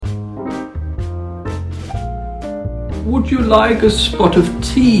Would you like a spot of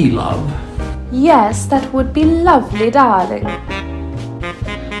tea, love? Yes, that would be lovely, darling.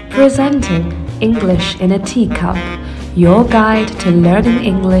 Presenting English in a Teacup, your guide to learning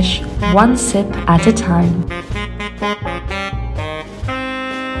English one sip at a time.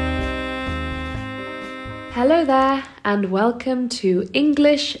 Hello there, and welcome to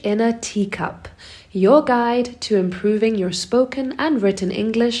English in a Teacup, your guide to improving your spoken and written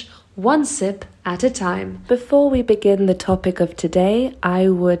English one sip at a time. Before we begin the topic of today, I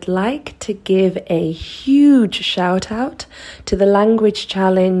would like to give a huge shout out to the language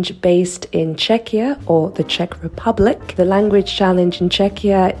challenge based in Czechia or the Czech Republic. The language challenge in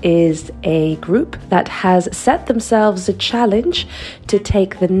Czechia is a group that has set themselves a challenge to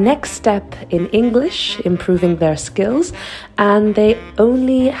take the next step in English, improving their skills, and they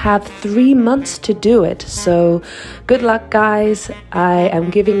only have 3 months to do it. So good luck, guys. I am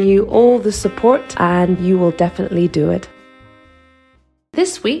giving you all the support and you will definitely do it.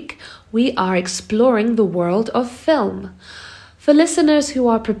 This week, we are exploring the world of film. For listeners who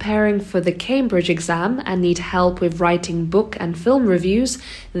are preparing for the Cambridge exam and need help with writing book and film reviews,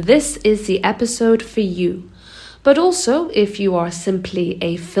 this is the episode for you. But also, if you are simply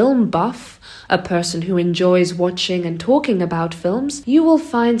a film buff, a person who enjoys watching and talking about films, you will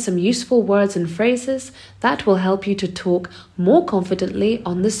find some useful words and phrases that will help you to talk more confidently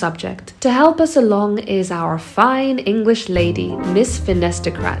on the subject. To help us along is our fine English lady, Miss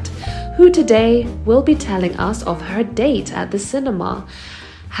Finestocrat, who today will be telling us of her date at the cinema.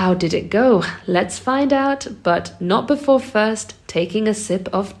 How did it go? Let's find out, but not before first taking a sip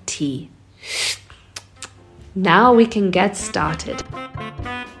of tea. Now we can get started.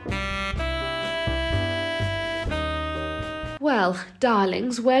 Well,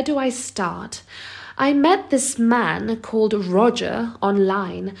 darlings, where do I start? I met this man called Roger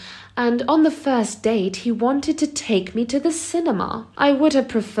online, and on the first date he wanted to take me to the cinema. I would have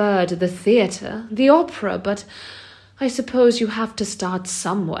preferred the theatre, the opera, but I suppose you have to start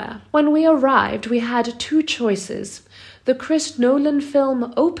somewhere. When we arrived, we had 2 choices: the Chris Nolan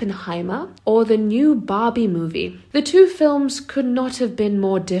film Oppenheimer or the new Barbie movie. The 2 films could not have been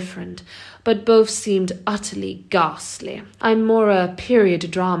more different, but both seemed utterly ghastly. I'm more a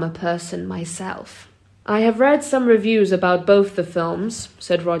period drama person myself. I have read some reviews about both the films,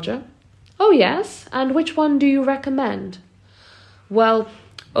 said Roger. Oh yes, and which one do you recommend? Well,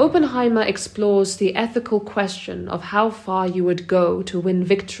 Oppenheimer explores the ethical question of how far you would go to win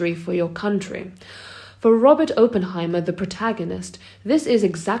victory for your country. For Robert Oppenheimer, the protagonist, this is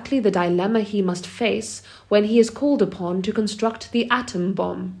exactly the dilemma he must face when he is called upon to construct the atom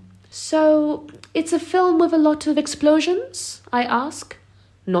bomb. So, it's a film with a lot of explosions? I ask.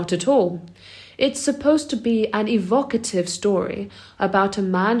 Not at all. It's supposed to be an evocative story about a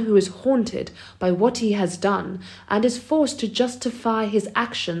man who is haunted by what he has done and is forced to justify his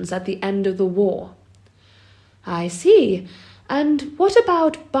actions at the end of the war. I see. And what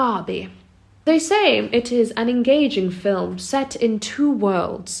about Barbie? They say it is an engaging film set in 2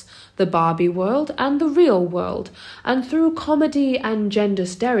 worlds, the Barbie world and the real world, and through comedy and gender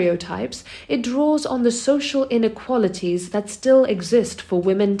stereotypes, it draws on the social inequalities that still exist for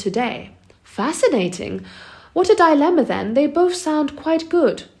women today. Fascinating. What a dilemma then. They both sound quite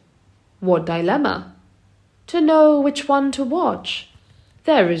good. What dilemma? To know which one to watch.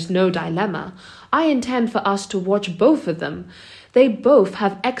 There is no dilemma. I intend for us to watch both of them. They both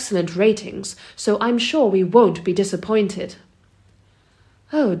have excellent ratings, so I'm sure we won't be disappointed.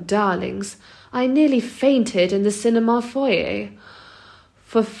 Oh, darlings, I nearly fainted in the cinema foyer.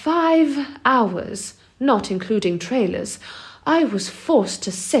 For 5 hours, not including trailers, I was forced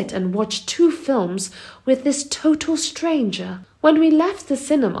to sit and watch 2 films with this total stranger. When we left the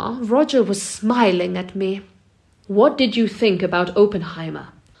cinema, Roger was smiling at me. What did you think about Oppenheimer?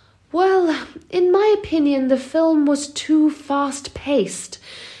 Well, in my opinion, the film was too fast-paced.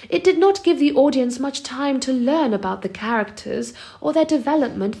 It did not give the audience much time to learn about the characters or their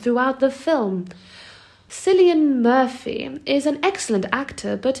development throughout the film. Cillian Murphy is an excellent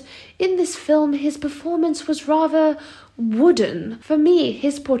actor, but in this film his performance was rather wooden. For me,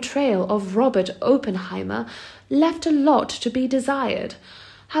 his portrayal of Robert Oppenheimer left a lot to be desired.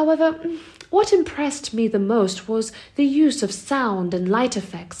 However, what impressed me the most was the use of sound and light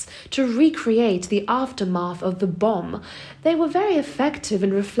effects to recreate the aftermath of the bomb. They were very effective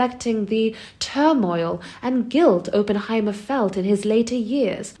in reflecting the turmoil and guilt Oppenheimer felt in his later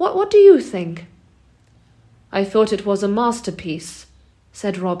years. What do you think? I thought it was a masterpiece,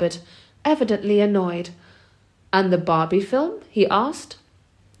 said Robert, evidently annoyed. And the Barbie film? He asked.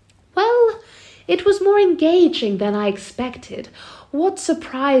 Well, it was more engaging than I expected. What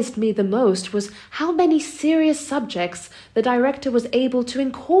surprised me the most was how many serious subjects the director was able to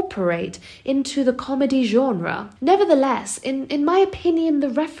incorporate into the comedy genre. Nevertheless, in my opinion, the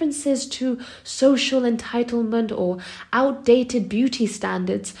references to social entitlement or outdated beauty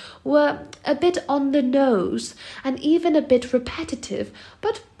standards were a bit on the nose and even a bit repetitive,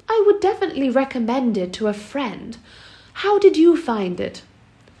 but I would definitely recommend it to a friend. How did you find it?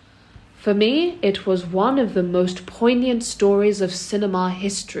 For me, it was one of the most poignant stories of cinema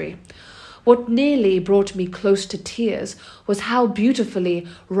history. What nearly brought me close to tears was how beautifully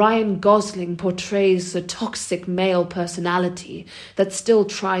Ryan Gosling portrays the toxic male personality that still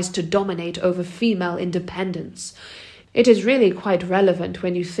tries to dominate over female independence. It is really quite relevant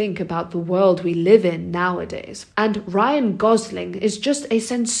when you think about the world we live in nowadays. And Ryan Gosling is just a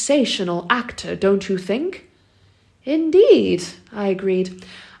sensational actor, don't you think? Indeed, I agreed.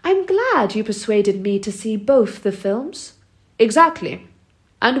 I'm glad you persuaded me to see both the films. Exactly.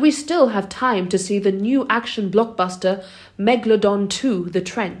 And we still have time to see the new action blockbuster Megalodon 2: The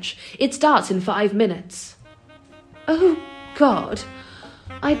Trench. It starts in 5 minutes. Oh, God.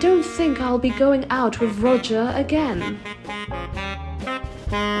 I don't think I'll be going out with Roger again.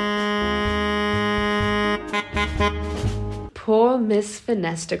 Poor Miss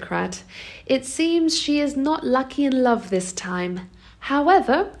Finestocrat. It seems she is not lucky in love this time.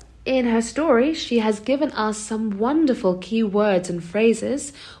 However, in her story, she has given us some wonderful key words and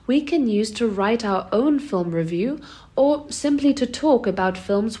phrases we can use to write our own film review or simply to talk about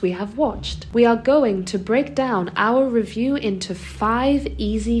films we have watched. We are going to break down our review into 5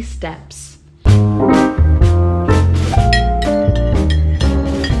 easy steps.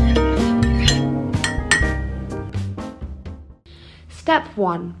 Step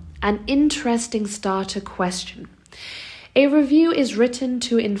 1. An interesting starter question. A review is written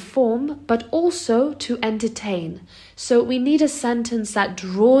to inform, but also to entertain. So we need a sentence that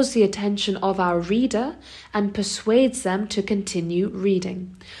draws the attention of our reader and persuades them to continue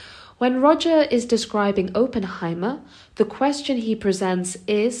reading. When Roger is describing Oppenheimer, the question he presents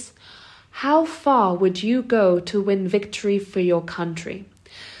is, how far would you go to win victory for your country?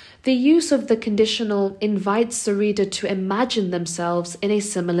 The use of the conditional invites the reader to imagine themselves in a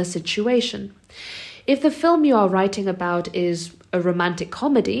similar situation. If the film you are writing about is a romantic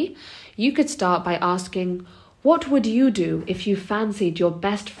comedy, you could start by asking, what would you do if you fancied your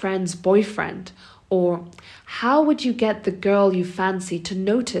best friend's boyfriend? Or, how would you get the girl you fancy to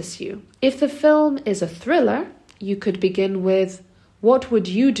notice you? If the film is a thriller, you could begin with, what would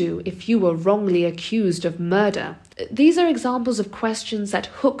you do if you were wrongly accused of murder? These are examples of questions that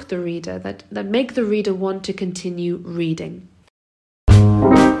hook the reader, that make the reader want to continue reading.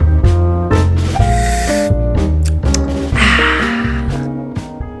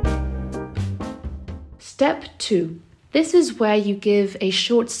 Step 2. This is where you give a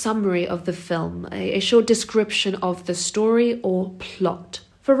short summary of the film, a short description of the story or plot.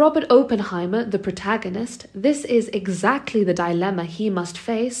 For Robert Oppenheimer, the protagonist, this is exactly the dilemma he must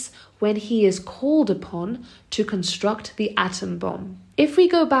face when he is called upon to construct the atom bomb. If we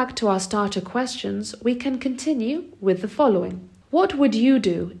go back to our starter questions, we can continue with the following. What would you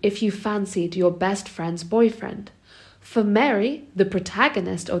do if you fancied your best friend's boyfriend? For Mary, the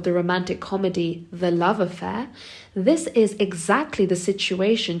protagonist of the romantic comedy The Love Affair, this is exactly the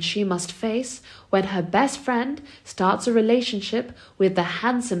situation she must face when her best friend starts a relationship with the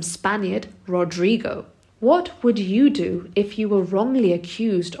handsome Spaniard Rodrigo. What would you do if you were wrongly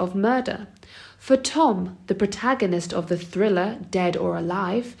accused of murder? For Tom, the protagonist of the thriller Dead or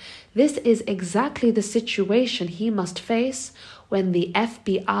Alive, this is exactly the situation he must face when the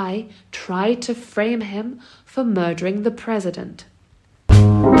FBI tried to frame him for murdering the president.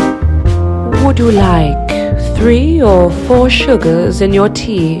 Would you like 3 or 4 sugars in your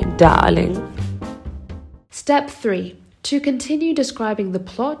tea, darling? Step 3. To continue describing the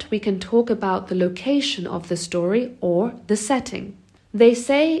plot, we can talk about the location of the story or the setting. They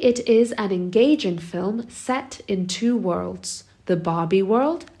say it is an engaging film set in 2 worlds, the Barbie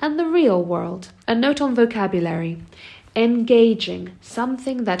world and the real world. A note on vocabulary. Engaging,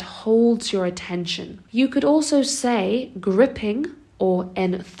 something that holds your attention. You could also say gripping or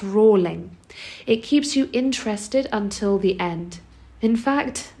enthralling. It keeps you interested until the end. In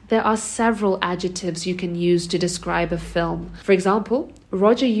fact, there are several adjectives you can use to describe a film. For example,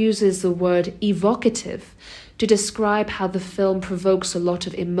 Roger uses the word evocative to describe how the film provokes a lot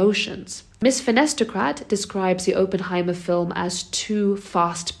of emotions. Miss Finestocrat describes the Oppenheimer film as too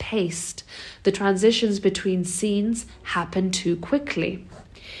fast-paced. The transitions between scenes happen too quickly.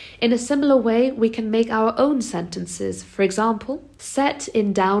 In a similar way, we can make our own sentences. For example, set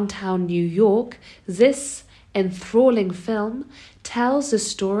in downtown New York, this enthralling film tells the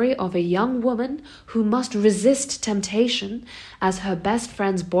story of a young woman who must resist temptation as her best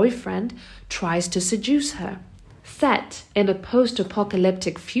friend's boyfriend tries to seduce her. Set in a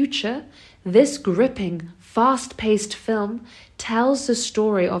post-apocalyptic future, this gripping, fast-paced film tells the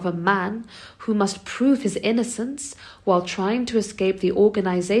story of a man who must prove his innocence while trying to escape the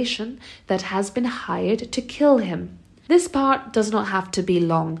organization that has been hired to kill him. This part does not have to be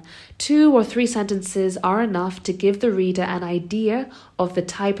long. 2 or 3 sentences are enough to give the reader an idea of the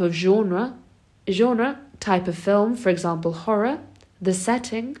type of genre, type of film, for example horror, the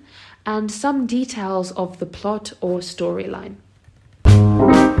setting, and some details of the plot or storyline.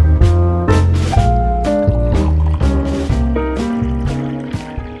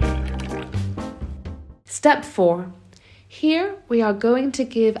 Step 4. Here we are going to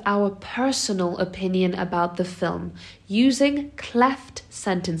give our personal opinion about the film using cleft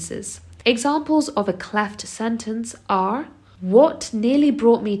sentences. Examples of a cleft sentence are: what nearly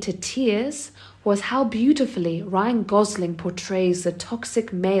brought me to tears was how beautifully Ryan Gosling portrays the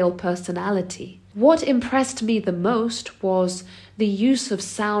toxic male personality. What impressed me the most was the use of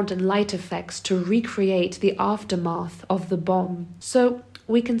sound and light effects to recreate the aftermath of the bomb. So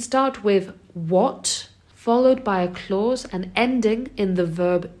we can start with what, followed by a clause and ending in the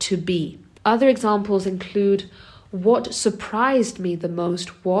verb to be. Other examples include: what surprised me the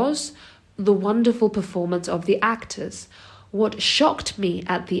most was the wonderful performance of the actors. What shocked me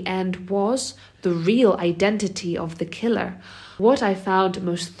at the end was the real identity of the killer. What I found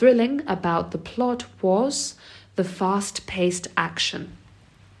most thrilling about the plot was the fast-paced action.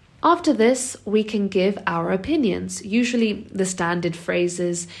 After this, we can give our opinions, usually the standard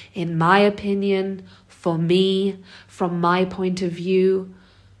phrases "in my opinion," "for me," "from my point of view."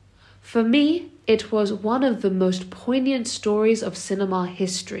 For me, it was one of the most poignant stories of cinema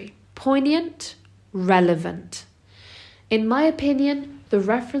history. Poignant, relevant. In my opinion, the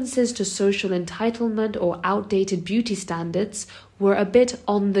references to social entitlement or outdated beauty standards were a bit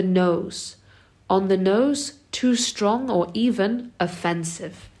on the nose. On the nose, too strong, or even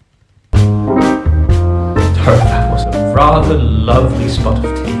offensive. Oh, that was a rather lovely spot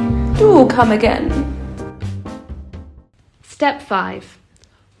of tea. Do come again. Step 5.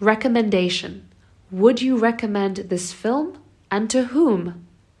 Recommendation. Would you recommend this film, and to whom?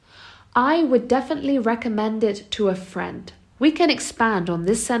 I would definitely recommend it to a friend. We can expand on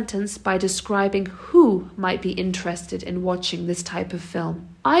this sentence by describing who might be interested in watching this type of film.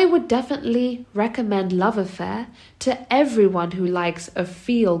 I would definitely recommend Love Affair to everyone who likes a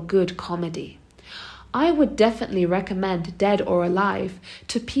feel-good comedy. I would definitely recommend Dead or Alive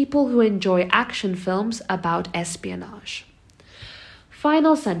to people who enjoy action films about espionage.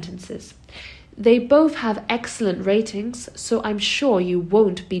 Final sentences. They both have excellent ratings, so I'm sure you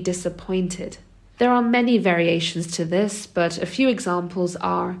won't be disappointed. There are many variations to this, but a few examples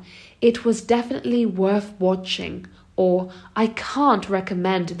are: it was definitely worth watching, or I can't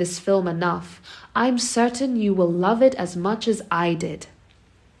recommend this film enough. I'm certain you will love it as much as I did.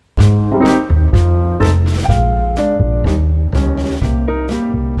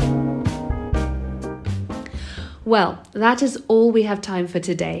 Well, that is all we have time for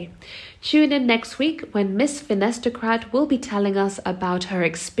today. Tune in next week when Miss Finestocrat will be telling us about her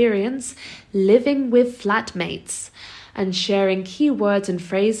experience living with flatmates and sharing key words and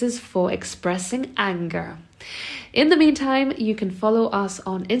phrases for expressing anger. In the meantime, you can follow us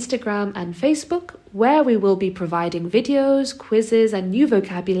on Instagram and Facebook, where we will be providing videos, quizzes, and new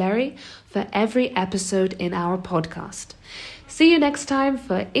vocabulary for every episode in our podcast. See you next time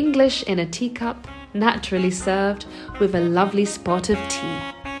for English in a Teacup, naturally served with a lovely spot of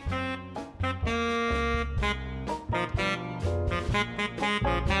tea.